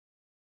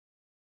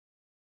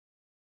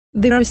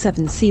There are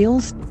 7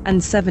 seals,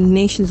 and 7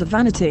 nations of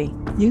vanity.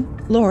 You,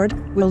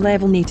 Lord, will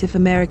level Native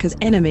America's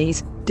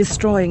enemies,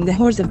 destroying the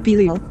hordes of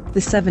Belial, the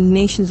 7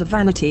 nations of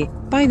vanity,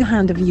 by the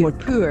hand of your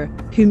poor,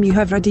 whom you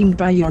have redeemed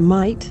by your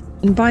might,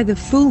 and by the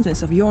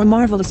fullness of your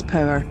marvelous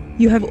power.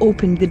 You have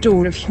opened the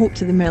door of hope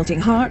to the melting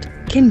heart,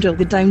 kindled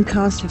the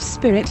downcast of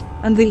spirit,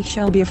 and they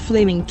shall be a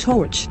flaming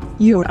torch.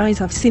 Your eyes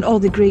have seen all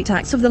the great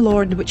acts of the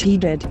Lord which he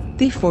did,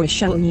 therefore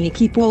shall ye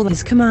keep all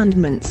his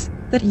commandments,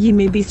 that ye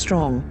may be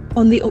strong.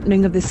 On the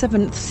opening of the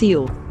 7th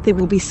seal, there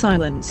will be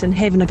silence in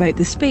heaven about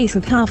the space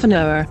of half an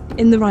hour.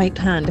 In the right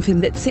hand of him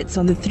that sits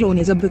on the throne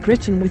is a book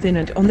written within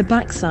it on the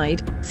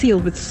backside,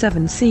 sealed with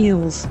 7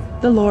 seals.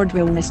 The Lord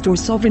will restore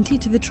sovereignty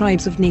to the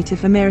tribes of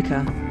Native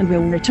America, and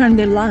will return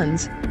their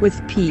lands,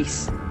 with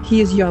peace.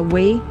 He is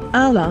Yahweh,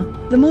 Allah,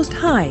 the Most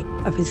High.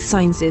 Of his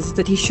signs is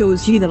that he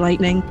shows you the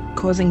lightning,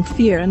 causing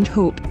fear and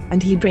hope,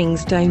 and he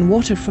brings down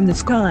water from the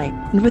sky,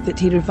 and with it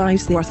he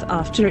revives the earth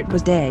after it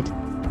was dead.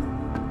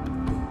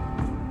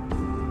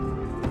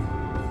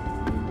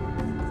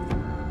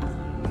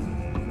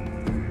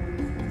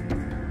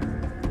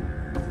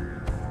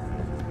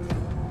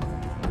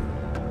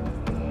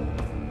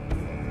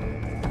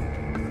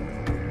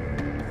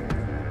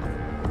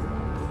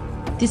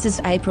 This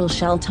is April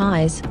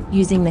Schulthies,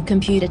 using the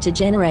computer to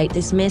generate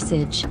this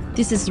message.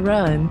 This is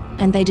Rome,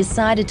 and they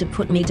decided to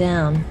put me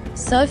down.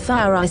 So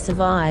far I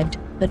survived,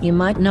 but you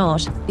might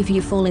not, if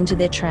you fall into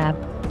their trap.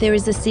 There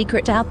is a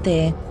secret out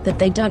there, that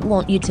they don't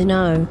want you to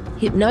know.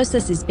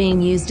 Hypnosis is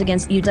being used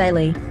against you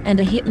daily, and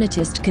a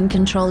hypnotist can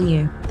control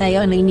you. They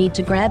only need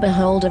to grab a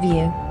hold of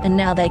you, and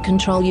now they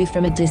control you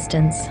from a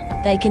distance.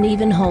 They can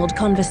even hold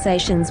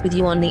conversations with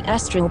you on the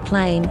astral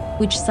plane,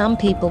 which some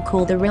people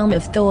call the realm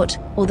of thought,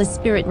 or the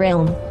spirit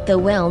realm. The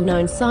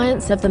well-known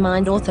Science of the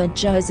Mind author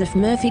Joseph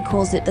Murphy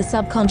calls it the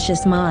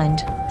subconscious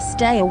mind.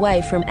 Stay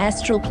away from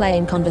astral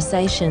plane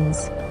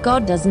conversations.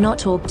 God does not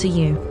talk to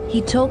you.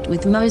 He talked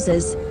with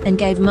Moses, and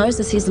gave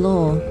Moses his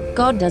law.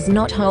 God does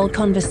not hold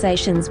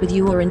conversations with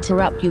you or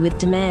interrupt you with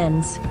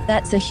demands.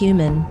 That's a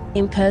human,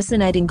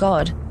 impersonating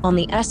God, on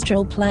the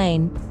astral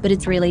plane, but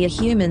it's really a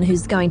human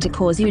who's going to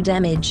cause you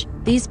damage.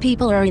 These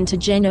people are into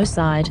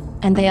genocide,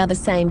 and they are the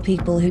same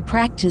people who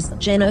practice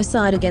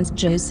genocide against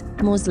Jews,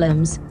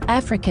 Muslims,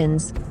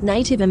 Africans,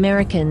 Native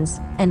Americans,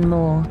 and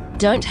more.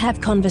 Don't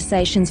have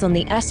conversations on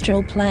the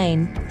astral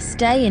plane.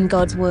 Stay in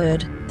God's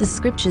word. The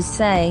scriptures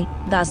say,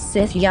 "Thus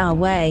saith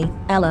Yahweh,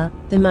 Allah,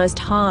 the Most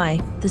High,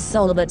 the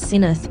soul that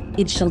sinneth,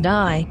 it shall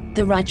die.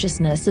 The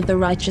righteousness of the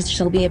righteous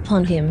shall be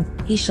upon him.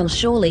 He shall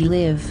surely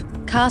live.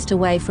 Cast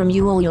away from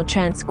you all your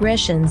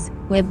transgressions,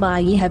 whereby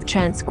ye have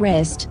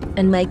transgressed,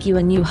 and make you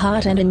a new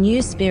heart and a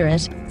new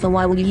spirit, for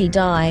why will ye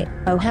die,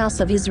 O house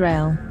of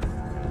Israel?"